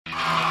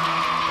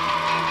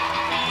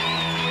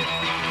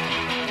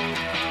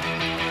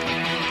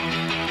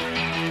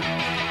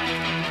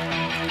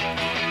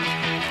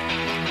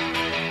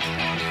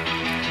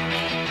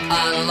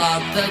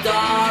Unlock the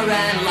door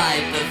and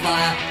light the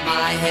fire.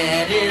 My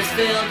head is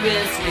filled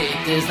with sweet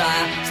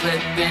desire. Slip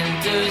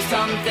into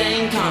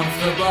something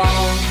comfortable.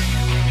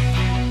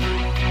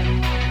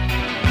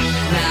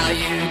 Now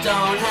you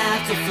don't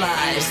have to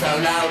fly so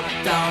low,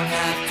 don't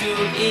have to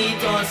eat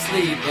or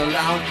sleep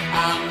alone.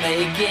 I'm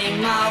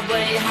making my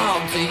way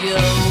home to you.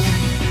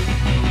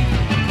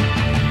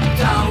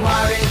 Don't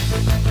worry,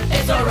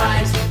 it's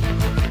alright,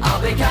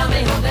 I'll be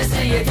coming home to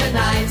see you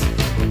tonight.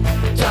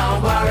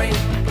 Don't worry,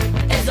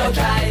 it's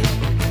okay,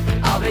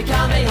 I'll be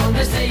coming home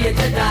to see you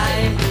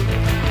today.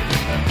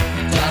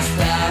 Just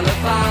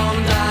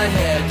telephoned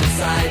ahead to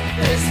say,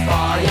 this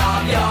boy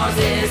of yours,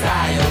 is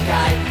I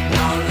okay?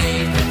 No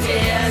need for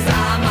tears,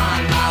 I'm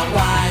on my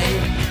way.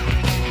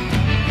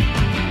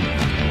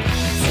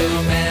 Too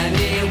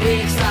many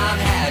weeks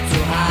I've had to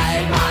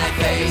hide my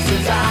face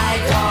as I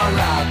tore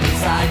up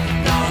inside.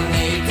 No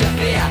need to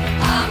fear,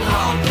 I'm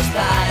home to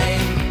stay.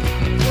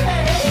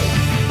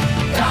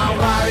 Don't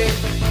worry,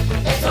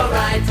 it's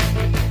alright,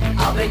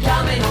 I'll be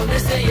coming home to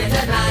see you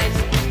tonight.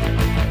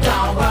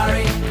 Don't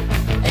worry,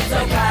 it's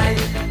okay,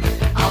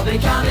 I'll be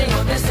coming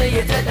home to see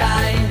you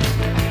today.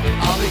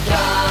 I'll be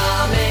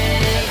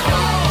coming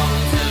home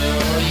to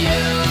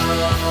you.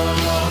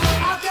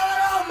 I'll go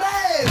home,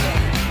 babe.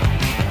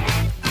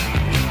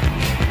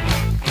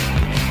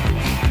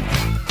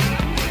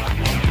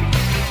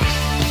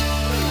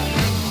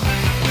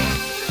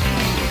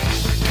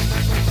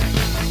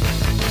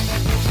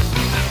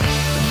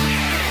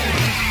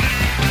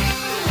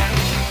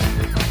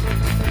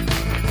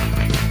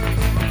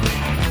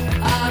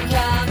 I'm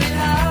coming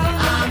home.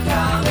 I'm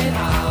coming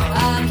home.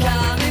 I'm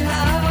coming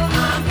home.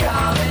 I'm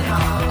coming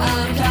home.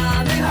 I'm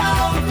coming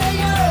home to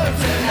you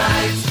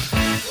tonight.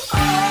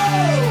 Oh.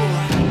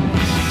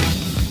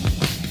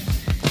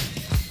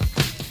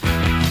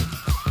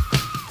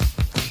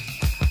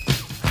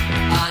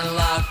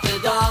 Unlock the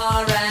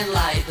door and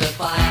light the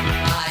fire.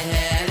 My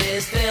head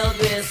is filled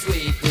with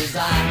sweet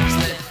desire.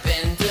 Slip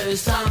into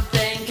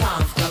something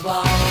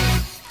comfortable.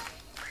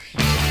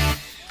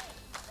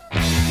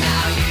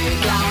 Now you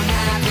don't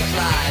have to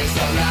fly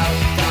so low,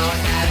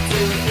 don't have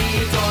to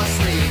eat or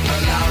sleep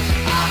alone.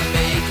 I'm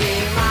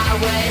making my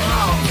way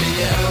home to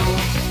you.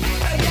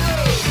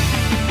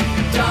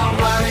 Don't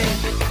worry,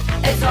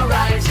 it's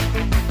alright,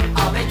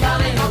 I'll be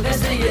coming home to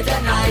see you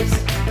tonight.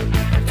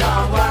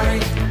 Don't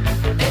worry,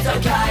 it's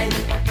okay,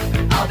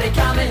 I'll be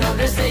coming home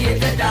to see you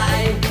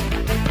today.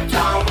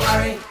 Don't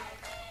worry,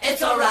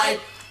 it's alright,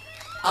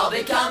 I'll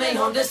be coming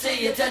home to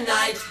see you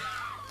tonight.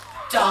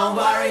 Don't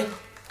worry,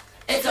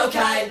 it's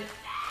okay,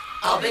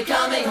 I'll be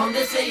coming home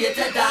to see you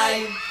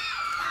today.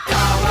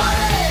 Don't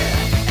worry,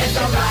 it's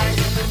alright,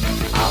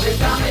 I'll be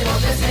coming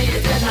home to see you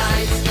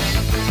tonight.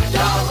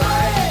 Don't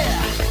worry,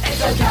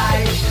 it's okay,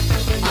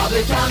 I'll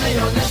be coming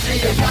home to see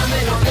you,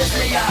 coming home to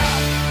see you.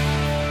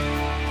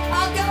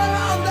 I'll come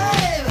along,